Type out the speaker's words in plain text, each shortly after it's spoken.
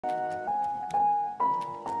My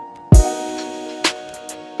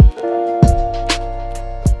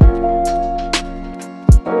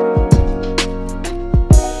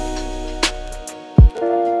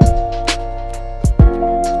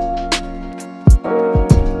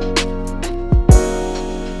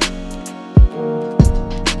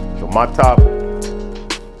top, I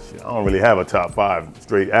don't really have a top 5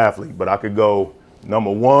 straight athlete, but I could go number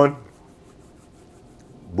 1,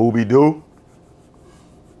 Booby Doo.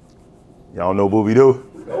 Y'all know Booby Doo?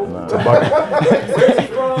 Nah. Where's he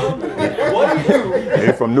from? What do you do?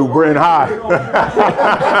 He's from New Britain High.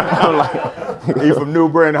 He's from New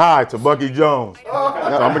Britain High, Tebucky Jones. So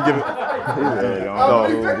I'm gonna give it.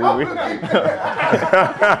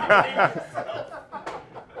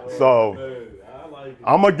 So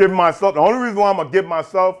I'm gonna give myself. The only reason why I'm gonna give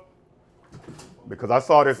myself, because I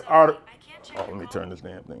saw this article. Oh, let me turn this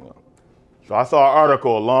damn thing on. So I saw an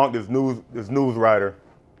article along this news writer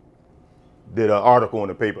did an article in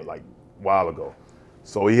the paper like a while ago.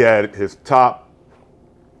 So he had his top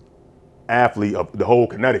athlete of the whole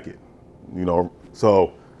Connecticut, you know.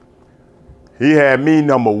 So he had me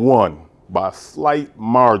number 1 by a slight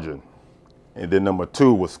margin, and then number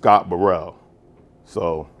 2 was Scott Burrell.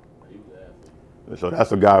 So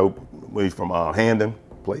that's a guy who, he's from Hamden,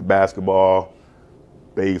 played basketball,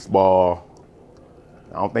 baseball.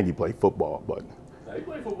 I don't think he played football, but he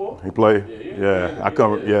played football. He played? Yeah, I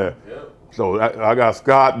covered. Yeah. So I got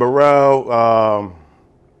Scott Burrell. I'll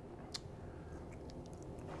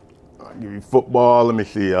give you football. Let me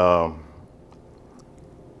see. I'm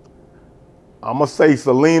gonna say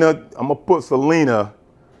Selena. I'm gonna put Selena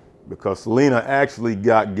because Selena actually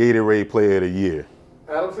got Gatorade Player of the Year.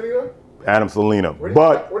 Adam Selena? Adam Selena. Where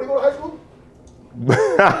But do you go to high school?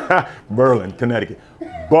 Berlin, Connecticut.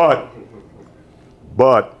 But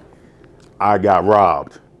I got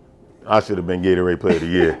robbed. I should have been Gatorade Player of the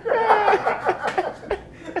Year.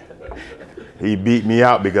 He beat me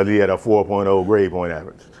out because he had a 4.0 grade point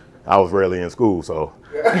average. I was rarely in school, so.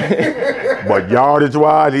 But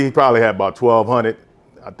yardage-wise, he probably had about 1,200.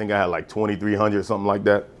 I think I had like 2,300, something like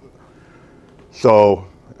that. So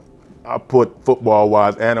I put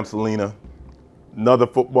football-wise Adam Selena. Another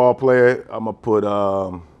football player, I'm gonna put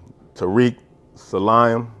Tariq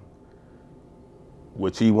Salayim,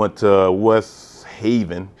 which he went to West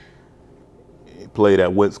Haven. He played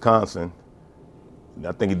at Wisconsin.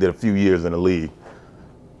 I think he did a few years in the league.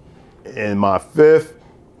 And my 5th,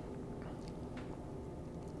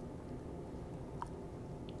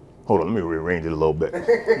 hold on, let me rearrange it a little bit.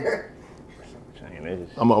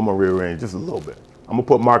 I'm gonna rearrange just a little bit. I'm gonna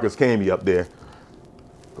put Marcus Camby up there.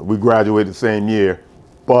 We graduated the same year,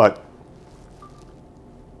 but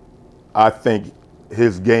I think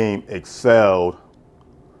his game excelled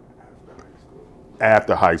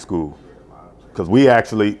after high school. Because we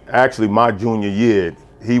actually my junior year,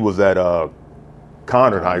 he was at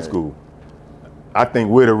Conard High School. I think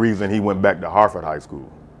we're the reason he went back to Hartford High School.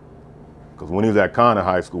 Because when he was at Conard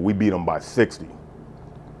High School, we beat him by 60.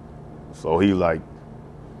 So he like,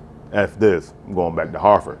 F this, I'm going back to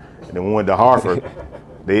Hartford. And then when we went to Hartford,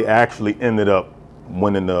 they actually ended up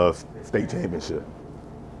winning the state championship.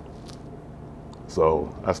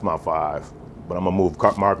 So that's my 5. But I'm gonna move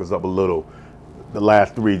Marcus up a little. The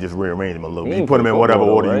last 3, just rearrange them a little bit. You put them in whatever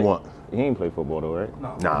order you want. He ain't play football though, right?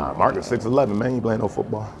 No. Nah, Marcus 6'11", man. He ain't playing no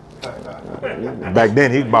football. Back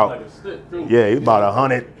then, he's about, he's about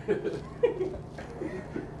 100.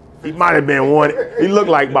 He might have been one. He looked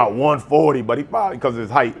like about 140, but he probably, because of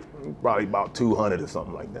his height, probably about 200 or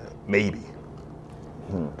something like that. Maybe.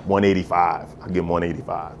 185. I give him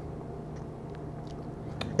 185.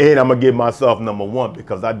 And I'm gonna give myself number 1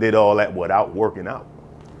 because I did all that without working out.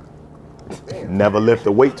 Never lift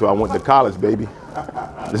a weight till I went to college, baby.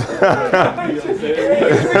 I'm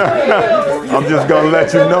just gonna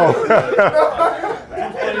let you know.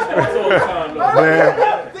 Man.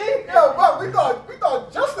 We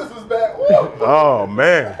thought justice was bad. Oh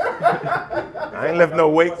man. I ain't lift no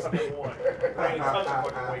weights. I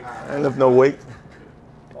ain't lift no weights.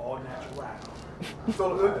 All natural.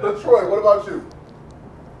 So, Troy, what about you?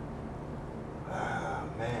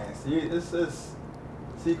 Man,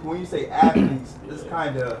 see, when you say athletes,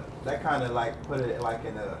 that kind of like put it like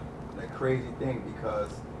in a crazy thing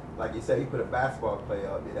because, like you said, you put a basketball player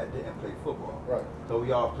up there that didn't play football. Right. So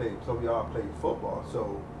we all played football.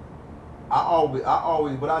 So I always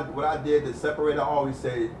what I did to separate, I always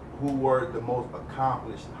say who were the most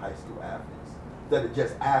accomplished high school athletes. Instead of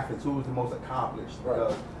just athletes, who was the most accomplished? Right.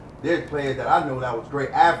 Because there's players that I know that was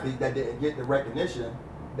great athletes that didn't get the recognition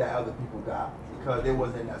that other people got because they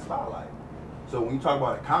wasn't in that spotlight. So when you talk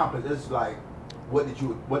about accomplished, it's like what did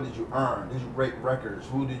you earn? Did you break records?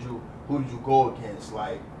 Who did you go against?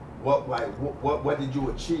 Like what did you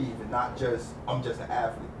achieve, and not just I'm just an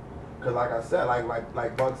athlete. Because like I said,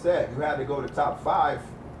 like Buck said, you had to go to top 5.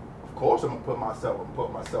 Of course, I'm gonna put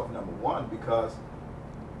myself number 1, because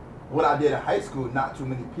what I did in high school, not too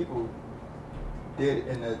many people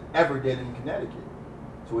ever did in Connecticut.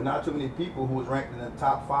 So not too many people who was ranked in the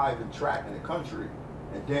top 5 in track in the country,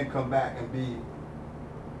 and then come back and be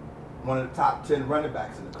one of the top 10 running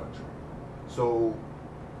backs in the country. So,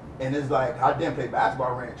 and it's like, I didn't play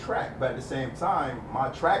basketball, I ran track, but at the same time, my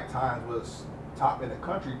track times was top in the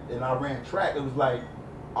country, and I ran track. It was like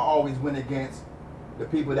I always went against the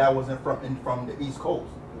people that wasn't from the East Coast.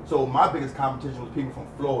 So my biggest competition was people from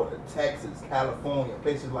Florida, Texas, California,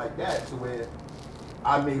 places like that, to where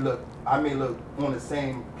I may look on the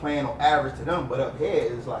same plane on average to them, but up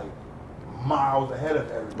here it's like miles ahead of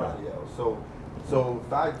everybody else. So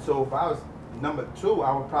if I was number 2,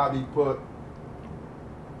 I would probably put,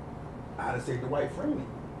 I'd say Dwight Freeman.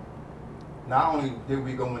 Not only did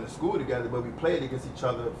we go into school together, but we played against each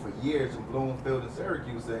other for years in Bloomfield and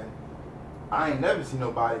Syracuse, and I ain't never seen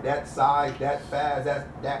nobody that size, that fast, that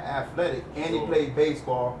athletic, and he played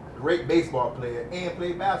baseball, great baseball player, and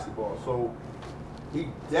played basketball. So he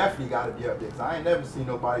definitely got to be up there, because I ain't never seen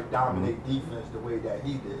nobody dominate defense the way that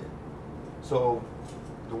he did. So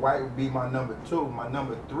Dwight would be my number 2. My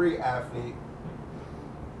number 3 athlete,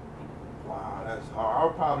 wow, that's hard. I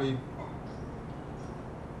would probably,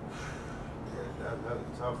 that's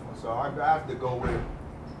a tough one. So I have to go with,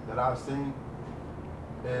 that I've seen,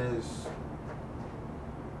 is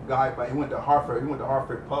a guy, but he went to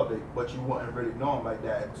Hartford Public, but you wouldn't really know him like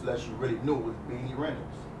that unless you really knew it was Beanie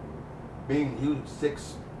Reynolds. He was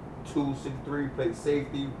 6'2", 6'3", played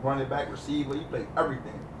safety, running back, receiver, he played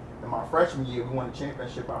everything. In my freshman year, we won a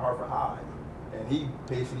championship at Hartford High, and he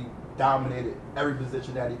basically dominated every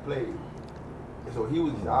position that he played. And so he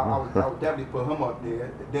was, I would definitely put him up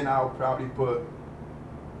there. Then I would probably put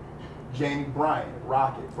Jamie Bryant,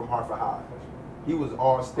 Rocket, from Hartford High. He was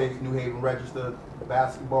all-state, New Haven registered,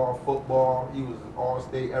 basketball, football. He was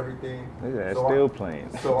all-state, everything. Yeah, so still playing.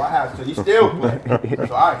 So I have to. He's still playing.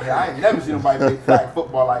 So I ain't never seen nobody play flag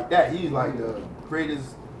football like that. He's like the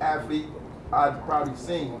greatest athlete I've probably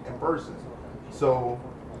seen in person. So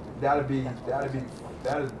that'd be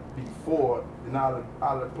 4. And out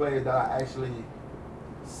of the players that I actually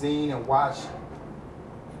seen and watched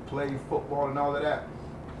play football and all of that,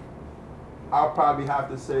 I'll probably have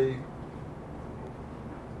to say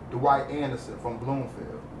Dwight Anderson from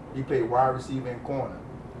Bloomfield. He played wide receiver and corner.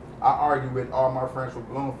 I argue with all my friends from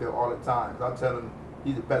Bloomfield all the time. I tell them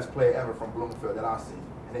he's the best player ever from Bloomfield that I've seen.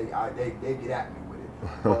 And they get at me with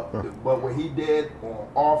it. But what he did on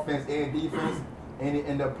offense and defense, and he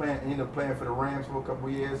ended up playing for the Rams for a couple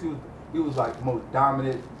of years. He was like the most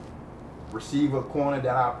dominant receiver corner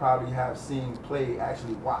that I probably have seen play,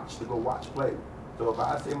 actually watch play. So if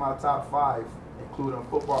I say my top 5, including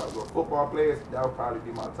football players, that would probably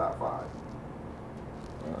be my top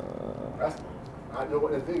 5. I know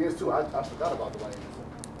what the thing is too. I forgot about the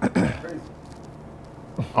Lions. Crazy.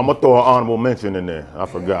 I'm gonna throw an honorable mention in there. I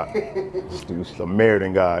forgot. The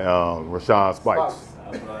Meriden guy, Rashawn Spikes.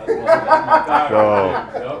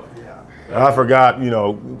 So I forgot. You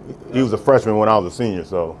know, he was a freshman when I was a senior.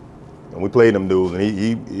 So, and we played them dudes, and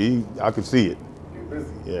he I could see it.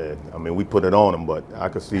 Yeah, I mean, we put it on him, but I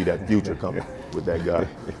could see that future coming with that guy. Yeah,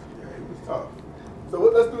 he was tough. So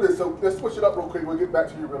let's do this. So let's switch it up real quick. We'll get back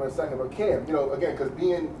to you in a second. But Cam, you know, again, because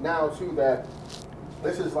being now too that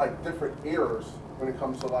this is like different eras when it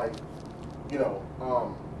comes to like,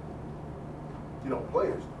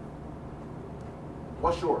 players.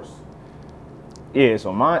 What's yours? Yeah,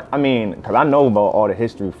 so because I know about all the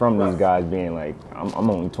history from these guys being like, I'm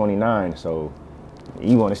only 29, so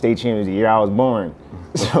you won the state champions the year I was born.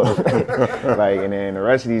 So, and then the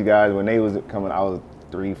rest of these guys, when they was coming, I was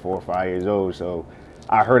 3, 4, 5 years old. So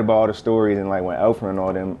I heard about all the stories, and like when Elfman and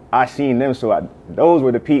all them, I seen them. So those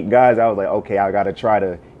were the peak guys. I was like, okay, I got to try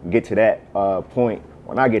to get to that point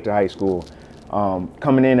when I get to high school.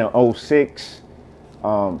 Coming in 06,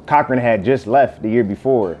 Cochran had just left the year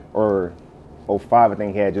before, or 05, I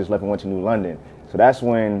think he had just left and went to New London. So that's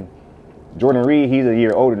when Jordan Reed, he's a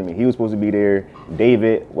year older than me. He was supposed to be there.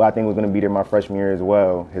 David, I think was going to be there my freshman year as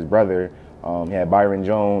well. His brother, he had Byron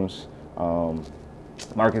Jones,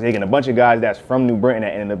 Marcus Hagan, a bunch of guys that's from New Britain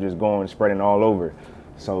that ended up just going spreading all over.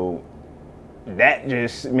 So that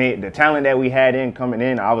just made the talent that we had coming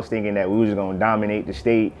in. I was thinking that we was just going to dominate the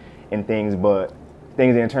state and things, but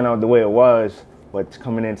things didn't turn out the way it was. But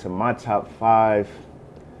coming into my top 5,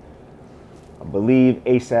 I believe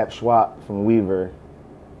ASAP Schwab from Weaver,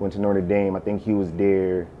 went to Notre Dame. I think he was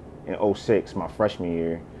there in 06, my freshman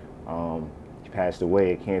year. He passed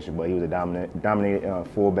away of cancer, but he was a dominant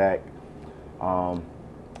fullback. Aaron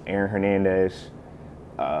Hernandez,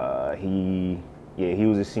 he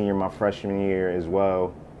was a senior my freshman year as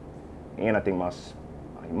well. And I think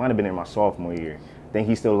he might have been in my sophomore year. I think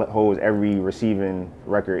he still holds every receiving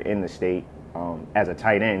record in the state as a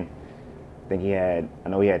tight end. I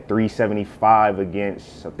know he had 375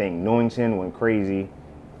 against, I think, Newington, went crazy,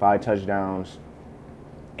 5 touchdowns.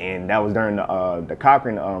 And that was during the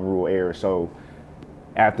Cochran rule era. So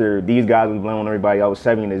after these guys was blowing everybody out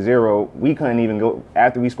 70-0, we couldn't even go.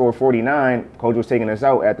 After we scored 49, coach was taking us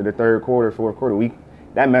out after the third quarter, fourth quarter.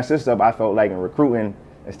 That messed us up, I felt like, in recruiting.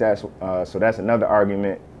 So that's another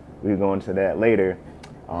argument. We'll go into that later.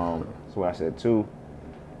 That's what I said too.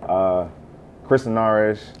 Chris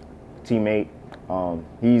Linares, teammate.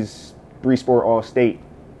 He's 3-sport all-state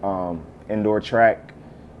indoor track.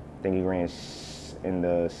 I think he ran in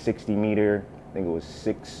the 60 meter. I think it was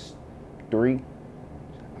 6'3",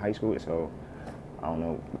 high school. So I don't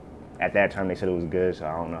know. At that time they said it was good, so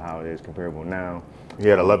I don't know how it is comparable now. He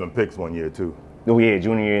had 11 picks one year too. Oh yeah,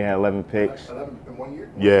 junior year he had 11 picks. 11 in 1 year?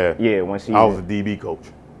 Yeah. Yeah, one season. I was a DB coach.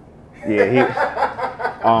 Yeah,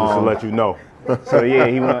 Just to let you know. So yeah,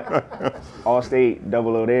 he went all-state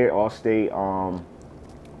double O there, all-state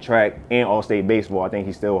track, and all-state baseball. I think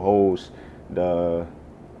he still holds the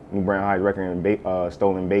New Brown High record in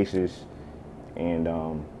stolen bases.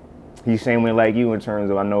 And he's same way like you in terms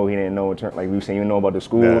of, I know he didn't know, like we were saying, you know about the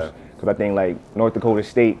schools. Because I think like North Dakota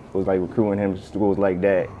State was like recruiting him to schools like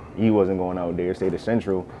that. He wasn't going out there, State of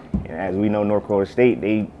Central. And as we know, North Dakota State,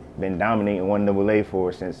 they've been dominating 1AA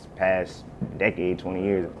for since past decade, 20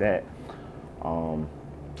 years of that. Who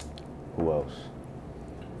else?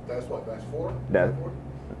 That's what, that's 4? That,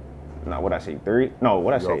 no, what I say, 3? No,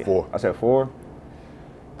 what I say? 4. I said 4?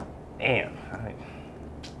 Damn.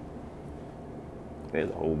 There's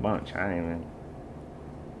a whole bunch. I ain't even.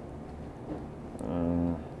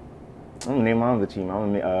 I'm gonna name my other team.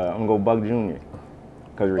 I'm gonna go Buck Jr. Junior?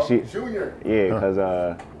 Yeah, because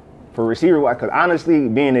for receiver, because honestly,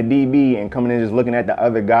 being a DB and coming in just looking at the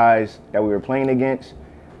other guys that we were playing against,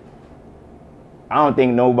 I don't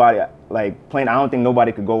think nobody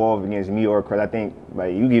could go off against me or Chris. I think,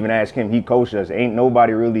 like, you can even ask him, he coached us. Ain't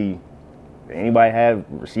nobody really, anybody have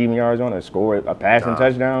receiving yards on or score a passing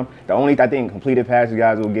touchdown? The only, I think, completed passes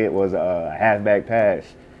guys will get was a halfback pass.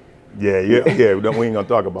 Yeah, we ain't gonna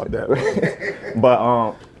talk about that.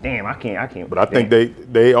 But damn, I can't. But I think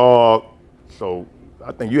they all. So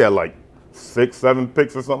I think you had like 6, 7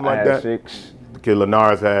 picks or something like that. 6. The kid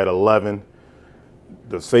Linares had 11.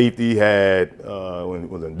 The safety had when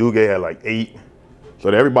Duguay had like 8. So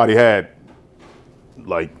everybody had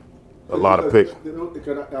like a lot of picks. I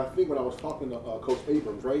think when I was talking to Coach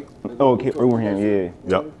Abrams, right? Oh, Abraham, yeah.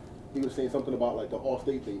 Yep. He was saying something about like the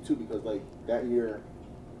all-state thing too, because like that year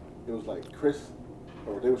it was like Chris,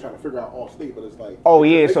 or they were trying to figure out all-state, but it's like. Oh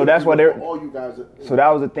yeah, so that's why they're. All you guys. So that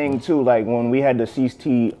was the thing too. Like when we had the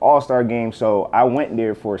CST All-Star game, so I went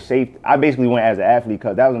there for safety. I basically went as an athlete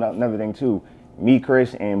because that was another thing too. Me,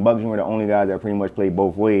 Chris, and Buck Jr. were the only guys that pretty much played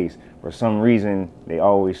both ways. For some reason, they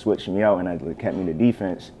always switched me out and it kept me to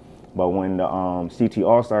defense. But when the CT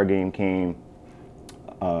All-Star game came,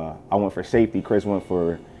 I went for safety. Chris went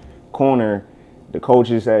for corner. The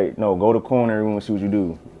coaches said, no, go to corner. We want to see what you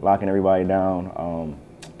do. Locking everybody down.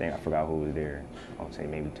 I think I forgot who was there. I would say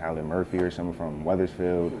maybe Tyler Murphy or someone from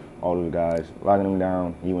Weathersfield. All those guys. Locking them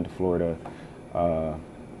down. He went to Florida.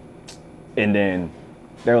 And then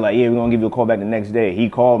they were like, yeah, we're going to give you a call back the next day. He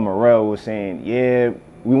called Morrell, was saying, yeah,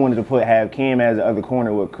 we wanted to have Cam as the other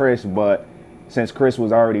corner with Chris, but since Chris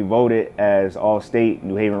was already voted as All-State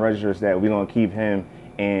New Haven Register, that we're going to keep him.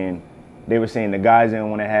 And they were saying the guys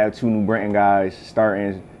didn't want to have 2 New Britain guys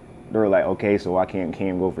starting. They were like, okay, so why can't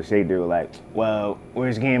Cam go for safety? They were like, well,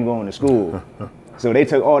 where's Cam going to school? So they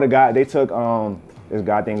took all the guys. They took this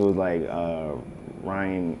guy, I think it was like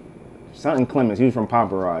Ryan something Clemens. He was from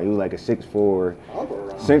Pompera. He was like a 6'4",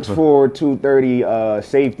 230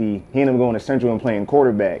 safety. He ended up going to Central and playing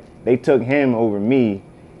quarterback. They took him over me.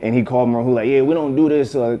 And he called me, who like, yeah, we don't do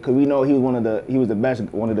this because we know he was one of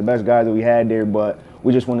the best guys that we had there, but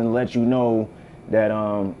we just wanted to let you know that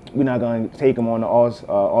we're not going to take him on the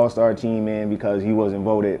all-star team, man, because he wasn't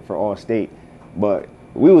voted for All-State. But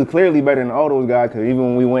we was clearly better than all those guys, because even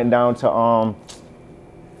when we went down to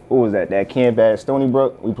what was that camp at Stony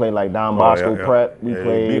Brook, we played like Don Bosco Prep. We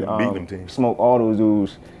played smoked all those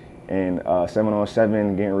dudes. And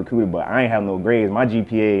 7-on-7 getting recruited, but I ain't have no grades. My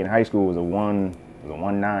GPA in high school was a 1.9,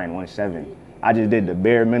 1.7. I just did the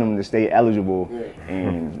bare minimum to stay eligible,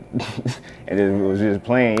 and and it was just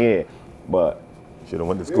playing, yeah. But should have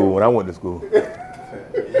went to school when I went to school.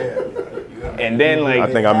 And then like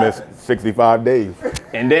I think I missed 65 days.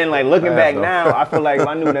 And then like looking back now, I feel like if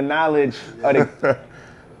I knew the knowledge of the,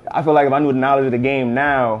 I feel like if I knew the knowledge of the game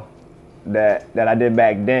now that I did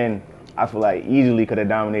back then, I feel like easily could have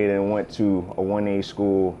dominated and went to a 1A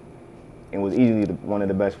school and was easily one of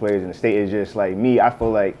the best players in the state. It's just like me, I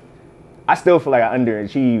still feel like I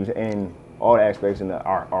underachieved in all the aspects in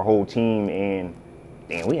our whole team. And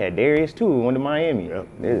damn, we had Darius too, went to Miami. Yep.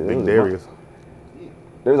 Big Darius.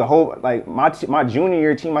 There's a whole, like my junior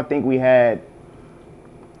year team, I think we had,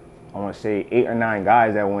 I want to say 8 or 9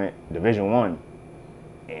 guys that went Division I,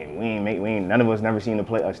 and none of us never seen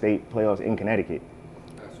a state playoffs in Connecticut.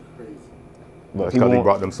 That's crazy. But That's because he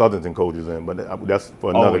brought them Southernton coaches in, but that's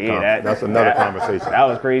for another. That's another conversation. That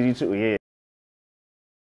was crazy too. Yeah.